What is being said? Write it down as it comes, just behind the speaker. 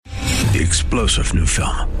the explosive new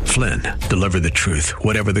film, Flynn, Deliver the Truth,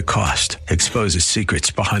 Whatever the Cost, exposes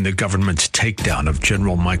secrets behind the government's takedown of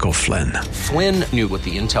General Michael Flynn. Flynn knew what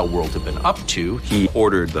the intel world had been up to. He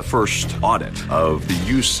ordered the first audit of the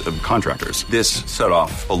use of contractors. This set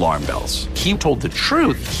off alarm bells. He told the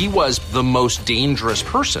truth. He was the most dangerous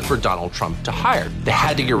person for Donald Trump to hire. They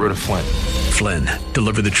had to get rid of Flynn. Flynn,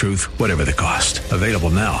 Deliver the Truth, Whatever the Cost. Available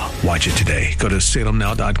now. Watch it today. Go to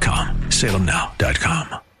salemnow.com.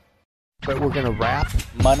 salemnow.com. But we're going to wrap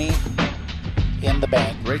money in the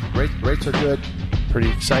bank. Rates are good.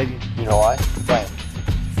 Pretty exciting. You know why? Why?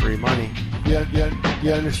 Free money. You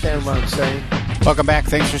understand what I'm saying? Welcome back.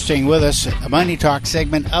 Thanks for staying with us. A Money Talk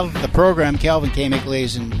segment of the program. Calvin Kamick,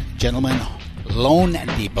 ladies and gentlemen. Loan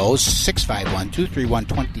Depot,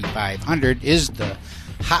 651-231-2500 is the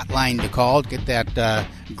hotline to call. Get that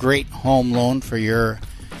great home loan for your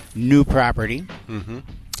new property. Mm-hmm.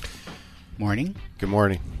 Morning. Good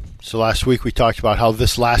morning. So last week we talked about how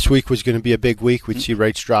this last week was going to be a big week. We'd see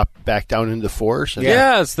rates drop back down into the fours. And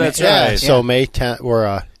yes, that's right. So May 10th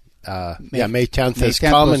May 10th has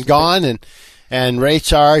come and gone, and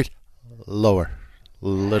rates are lower,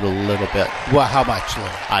 little bit. Well, how much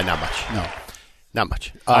lower? Not much. No, not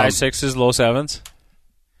much. High sixes, low sevens.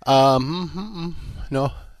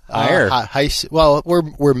 No, higher. Well,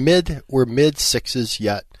 we're mid sixes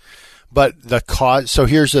yet. But the cost. So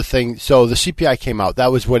here's the thing. So the CPI came out.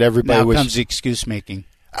 That was what everybody was. Now comes the excuse making.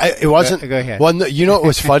 It wasn't. Go ahead. Well, you know what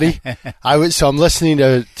was funny? So I'm listening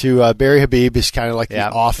to Barry Habib. Is kind of like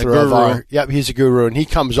the author of our. Yep, he's a guru, and he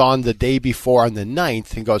comes on the day before on the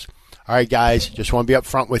 9th and goes, "All right, guys, just want to be up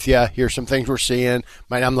front with you. Here's some things we're seeing."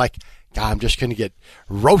 I'm like, God, I'm just going to get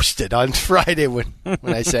roasted on Friday when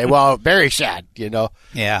I say, "Well, Barry said,"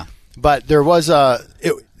 Yeah. But there was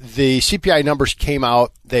the CPI numbers came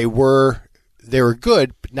out. They were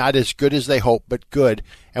good, but not as good as they hoped, but good.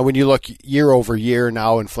 And when you look year over year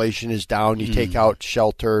now, inflation is down. You take out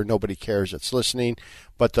shelter, nobody cares that's listening.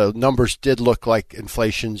 But the numbers did look like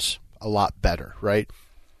inflation's a lot better, right?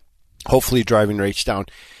 Hopefully driving rates down.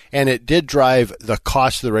 And it did drive the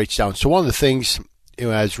cost of the rates down. So one of the things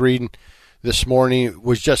I was reading this morning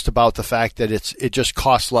was just about the fact that it just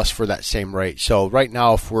costs less for that same rate. So right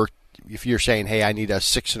now, if you're saying, hey, I need a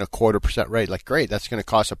 6.25% rate, like, great, that's going to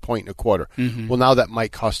cost 1.25 points. Mm-hmm. Well, now that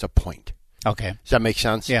might cost a point. Okay. Does that make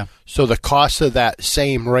sense? Yeah. So the cost of that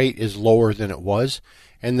same rate is lower than it was,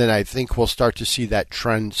 and then I think we'll start to see that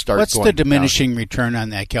trend start What's going the diminishing down. Return on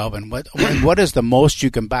that, Kelvin? What is the most you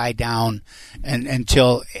can buy down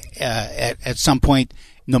until at some point,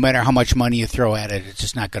 no matter how much money you throw at it, it's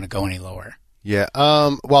just not going to go any lower? Yeah.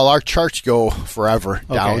 Well, our charts go forever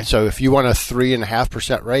down. Okay. So if you want a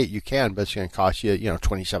 3.5% rate, you can, but it's going to cost you,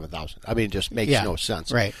 $27,000. I mean, it just makes no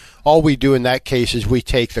sense. Right. All we do in that case is we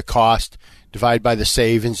take the cost, divide by the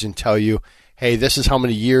savings, and tell you, hey, this is how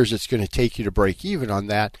many years it's going to take you to break even on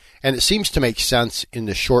that. And it seems to make sense in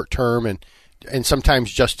the short term, and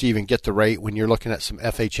sometimes just to even get the rate when you're looking at some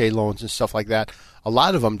FHA loans and stuff like that. A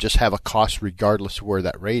lot of them just have a cost regardless of where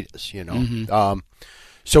that rate is. Mm-hmm.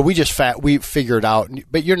 So we figure it out,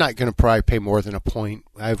 but you're not going to probably pay more than a point.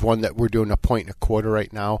 I have one that we're doing 1.25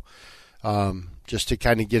 right now, just to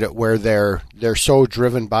kind of get it where they're so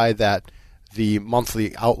driven by the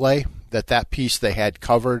monthly outlay that piece they had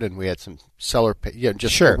covered, and we had some seller pay,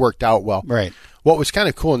 it worked out well. Right. What was kind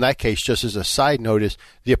of cool in that case, just as a side note, is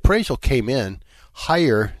the appraisal came in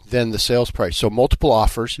higher than the sales price, so multiple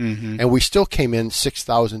offers, and we still came in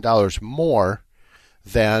 $6,000 more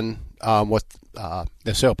than what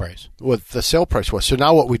the sale price. What the sale price was. So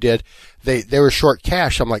now what we did, they were short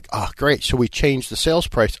cash. I'm like, oh, great. So we changed the sales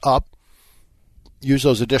price up, use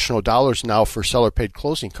those additional dollars now for seller paid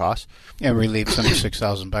closing costs, and relieve some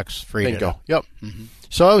 $6,000 free. Bingo. Yep. Mm-hmm.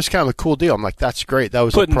 So that was kind of a cool deal. I'm like, that's great. That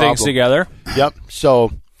was putting a problem. things together. Yep.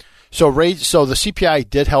 So the CPI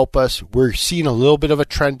did help us. We're seeing a little bit of a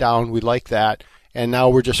trend down. We like that, and now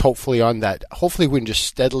we're just hopefully on that. Hopefully we can just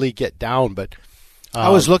steadily get down, but. I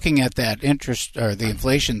was looking at that interest or the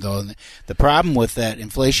inflation, though. And the problem with that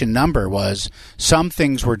inflation number was some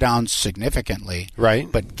things were down significantly, right?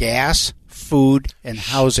 But gas, food, and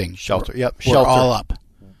housing, shelter, were all up.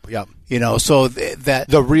 Yep. So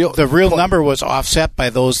the real number was offset by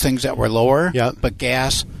those things that were lower. Yep. But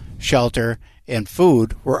gas, shelter, and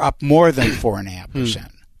food were up more than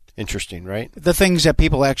 4.5%. Interesting, right? The things that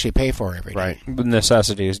people actually pay for every day. Right. The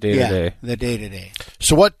necessities, day to day. The day to day.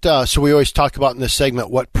 So so we always talk about in this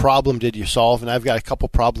segment, what problem did you solve? And I've got a couple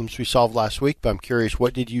problems we solved last week, but I'm curious,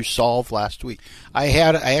 what did you solve last week? I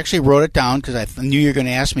actually wrote it down because I knew you were going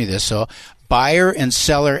to ask me this. So buyer and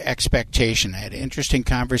seller expectation. I had an interesting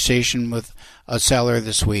conversation with a seller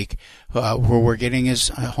this week where we're getting his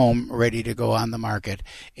home ready to go on the market.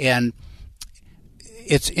 And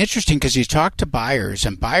it's interesting because you talk to buyers,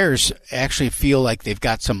 and buyers actually feel like they've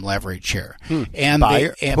got some leverage here. And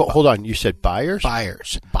hold on, you said buyers?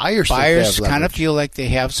 Buyers kind of feel like they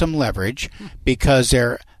have some leverage because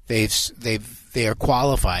they are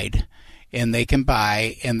qualified and they can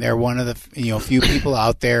buy, and they're one of the few people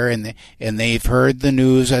out there, and they've heard the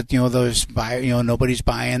news that nobody's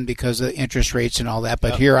buying because of interest rates and all that.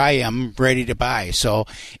 But here I am ready to buy. So,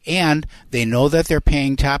 and they know that they're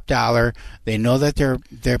paying top dollar. They know that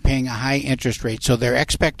they're paying a high interest rate. So their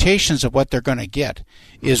expectations of what they're going to get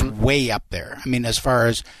is way up there. I mean, as far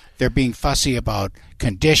as they're being fussy about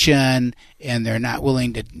condition, and they're not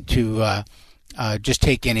willing to just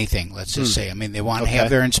take anything, let's just say. I mean, they want to have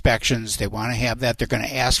their inspections. They want to have that. They're going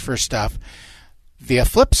to ask for stuff. The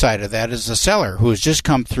flip side of that is the seller who has just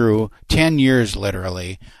come through 10 years,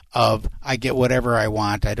 literally, of I get whatever I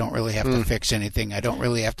want. I don't really have to fix anything. I don't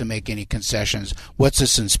really have to make any concessions. What's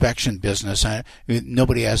this inspection business?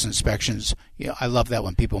 Nobody has inspections. I love that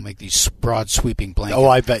when people make these broad sweeping blankets. Oh,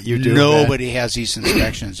 I bet you do. Nobody has these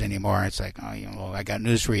inspections anymore. It's like, I got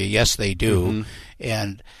news for you. Yes, they do.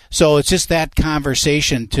 And so it's just that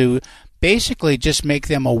conversation to basically just make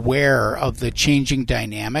them aware of the changing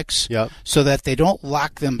dynamics so that they don't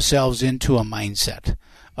lock themselves into a mindset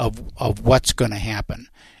of what's going to happen.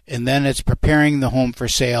 And then it's preparing the home for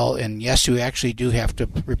sale. And yes, you actually do have to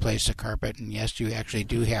replace the carpet. And yes, you actually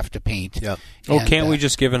do have to paint. Yep. And, can't we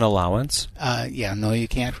just give an allowance? No, you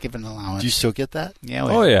can't give an allowance. Do you still get that?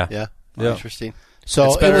 Yeah. Yeah. Interesting. So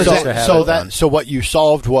so what you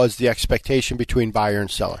solved was the expectation between buyer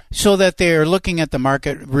and seller, so that they're looking at the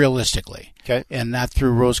market realistically, and not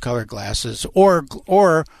through rose-colored glasses or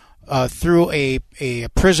through a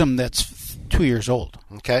prism that's 2 years old.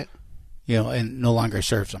 Okay. And no longer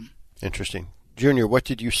serves them. Interesting. Junior, what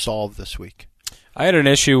did you solve this week? I had an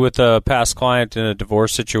issue with a past client in a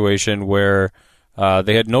divorce situation where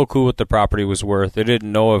they had no clue what the property was worth. They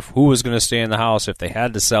didn't know who was going to stay in the house, if they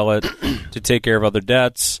had to sell it to take care of other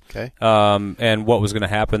debts, and what was going to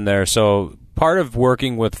happen there. So part of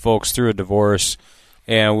working with folks through a divorce,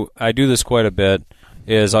 and I do this quite a bit,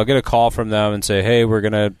 is I'll get a call from them and say, hey, we're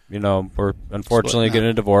going to, we're unfortunately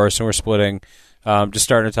getting a divorce and we're splitting. Just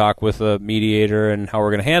starting to talk with a mediator and how we're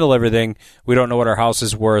going to handle everything. We don't know what our house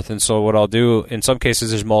is worth, and so what I'll do, in some cases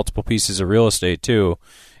there's multiple pieces of real estate too,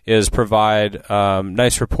 is provide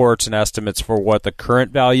nice reports and estimates for what the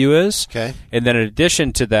current value is. Okay. And then in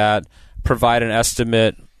addition to that, provide an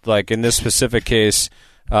estimate, like in this specific case,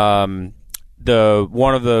 one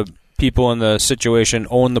of the people in the situation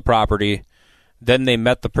owned the property, then they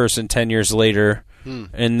met the person 10 years later,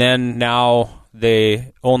 and then now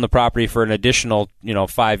they own the property for an additional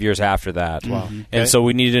 5 years after that. Wow. And so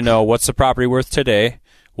we need to know what's the property worth today,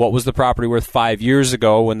 what was the property worth 5 years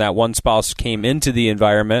ago when that one spouse came into the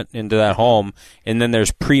environment, into that home, and then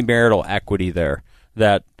there's premarital equity there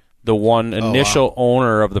that the one initial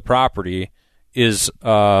owner of the property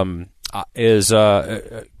can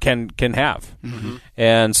have.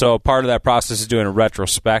 And so part of that process is doing a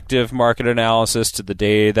retrospective market analysis to the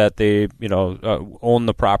day that they own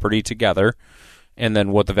the property together, and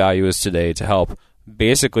then what the value is today to help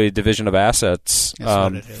basically division of assets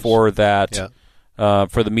for that.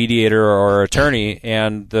 For the mediator or attorney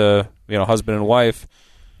and the husband and wife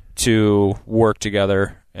to work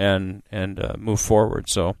together and move forward.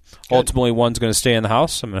 So ultimately, one's going to stay in the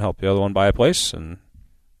house. I'm going to help the other one buy a place, and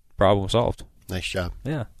problem solved. Nice job.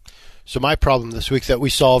 Yeah. So my problem this week that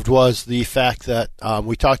we solved was the fact that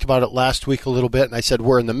we talked about it last week a little bit, and I said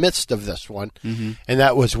we're in the midst of this one, and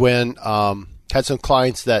that was when had some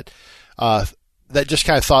clients that just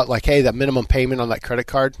kind of thought like, hey, that minimum payment on that credit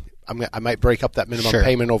card, I might break up that minimum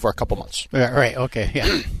payment over a couple months. Right. Okay.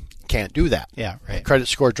 Yeah. Can't do that. Yeah. Right. Credit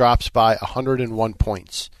score drops by 101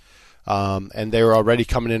 points. And they were already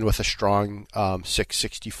coming in with a strong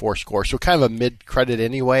 664 score. So kind of a mid-credit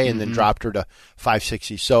anyway, and then dropped her to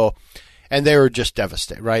 560. So, and they were just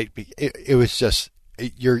devastated, right? It was just,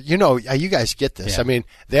 you guys get this. Yeah. I mean,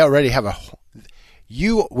 they already have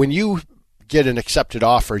when you get an accepted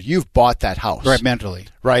offer, you've bought that house. Right, mentally.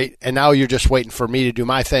 Right? And now you're just waiting for me to do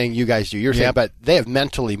my thing, you guys do your thing, but they have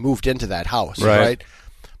mentally moved into that house, right?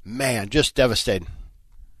 Man, just devastating.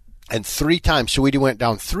 And 3 times, so we went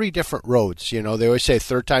down 3 different roads. They always say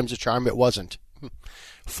third time's a charm. It wasn't.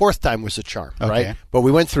 4th time was a charm, right? But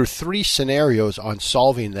we went through 3 scenarios on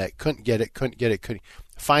solving that. Couldn't get it.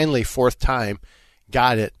 Finally, 4th time,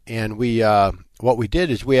 got it, and we what we did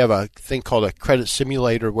is we have a thing called a credit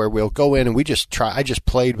simulator where we'll go in and I just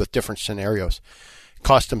played with different scenarios. It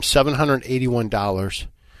cost them $781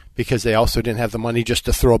 because they also didn't have the money just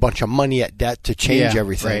to throw a bunch of money at debt to change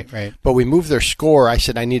everything. Right. But we moved their score. I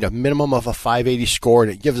said, I need a minimum of a 580 score,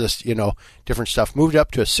 and it gives us, different stuff. Moved it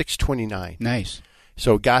up to a 629. Nice.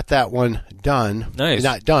 So got that one done. Nice.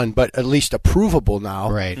 Not done, but at least approvable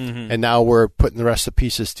now. Right. And now we're putting the rest of the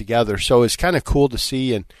pieces together. So it's kind of cool to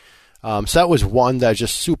see. And so that was one that I was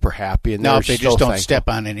just super happy. And now, if they just don't thankful. step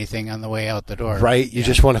on anything on the way out the door. Right. You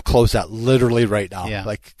just want to close that literally right now. Yeah.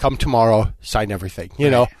 Like, come tomorrow, sign everything, you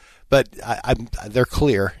know. But they're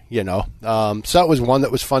clear, So that was one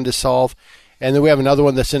that was fun to solve. And then we have another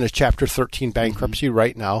one that's in a Chapter 13 bankruptcy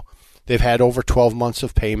right now. They've had over 12 months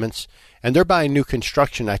of payments, and they're buying new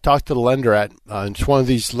construction. I talked to the lender it's one of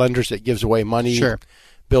these lenders that gives away money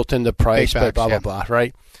built into price, but blah, blah, blah,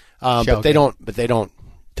 right? But they don't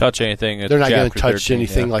touch anything. They're not going to touch 13,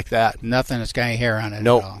 anything like that. Nothing that's got any hair on it.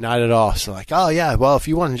 Nope, at all. not at all. So like, oh yeah, well, if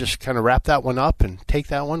you want to just kind of wrap that one up and take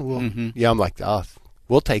that one, I'm like,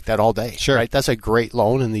 we'll take that all day. Sure. Right? That's a great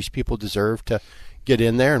loan, and these people deserve to get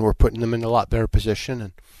in there, and we're putting them in a lot better position.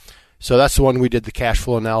 And so that's the one we did the cash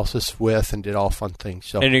flow analysis with and did all fun things.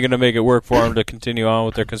 So, and you're going to make it work for them to continue on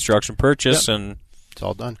with their construction purchase, and it's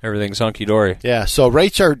all done. Everything's hunky-dory. Yeah, so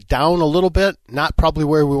rates are down a little bit. Not probably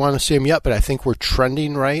where we want to see them yet, but I think we're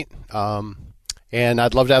trending right. And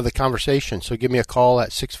I'd love to have the conversation. So give me a call at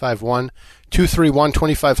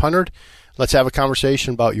 651-231-2500. Let's have a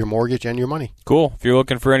conversation about your mortgage and your money. Cool. If you're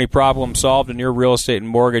looking for any problem solved in your real estate and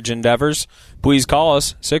mortgage endeavors, please call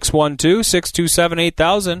us,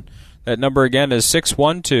 612-627-8000. That number again is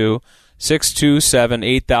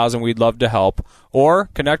 612-627-8000. We'd love to help. Or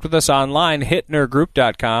connect with us online,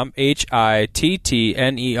 hittnergroup.com,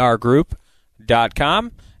 HITTNER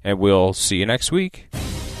group.com, and we'll see you next week.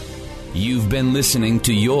 You've been listening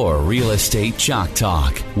to your Real Estate Chalk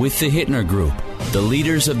Talk with the Hittner Group, the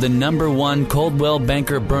leaders of the #1 Coldwell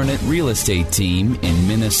Banker Burnett real estate team in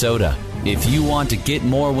Minnesota. If you want to get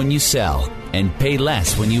more when you sell and pay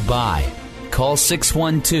less when you buy, call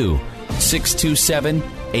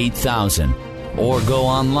 612-627-8000 or go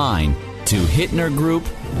online to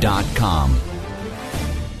hittnergroup.com.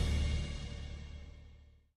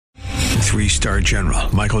 3-star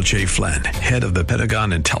General Michael J. Flynn, head of the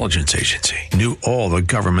Pentagon Intelligence Agency, knew all the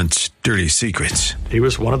government's dirty secrets. He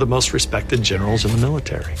was one of the most respected generals in the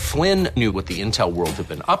military. Flynn knew what the intel world had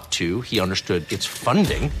been up to. He understood its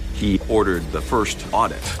funding. He ordered the first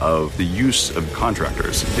audit of the use of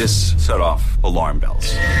contractors. This set off alarm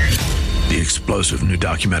bells. The explosive new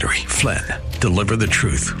documentary, Flynn, Deliver the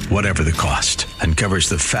Truth, Whatever the Cost, uncovers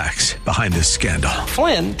the facts behind this scandal.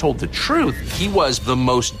 Flynn told the truth. He was the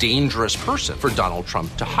most dangerous person for Donald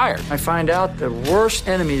Trump to hire. I find out the worst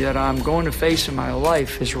enemy that I'm going to face in my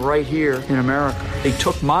life is right here in America. They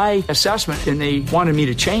took my assessment and they wanted me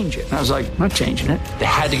to change it. And I was like, I'm not changing it. They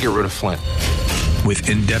had to get rid of Flynn. With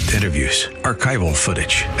in-depth interviews, archival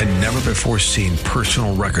footage, and never-before-seen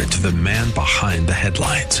personal records of the man behind the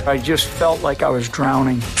headlines. I just felt like I was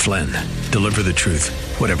drowning. Flynn, Deliver the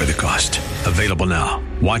Truth, Whatever the Cost. Available now.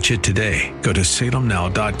 Watch it today. Go to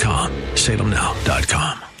salemnow.com.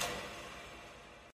 salemnow.com.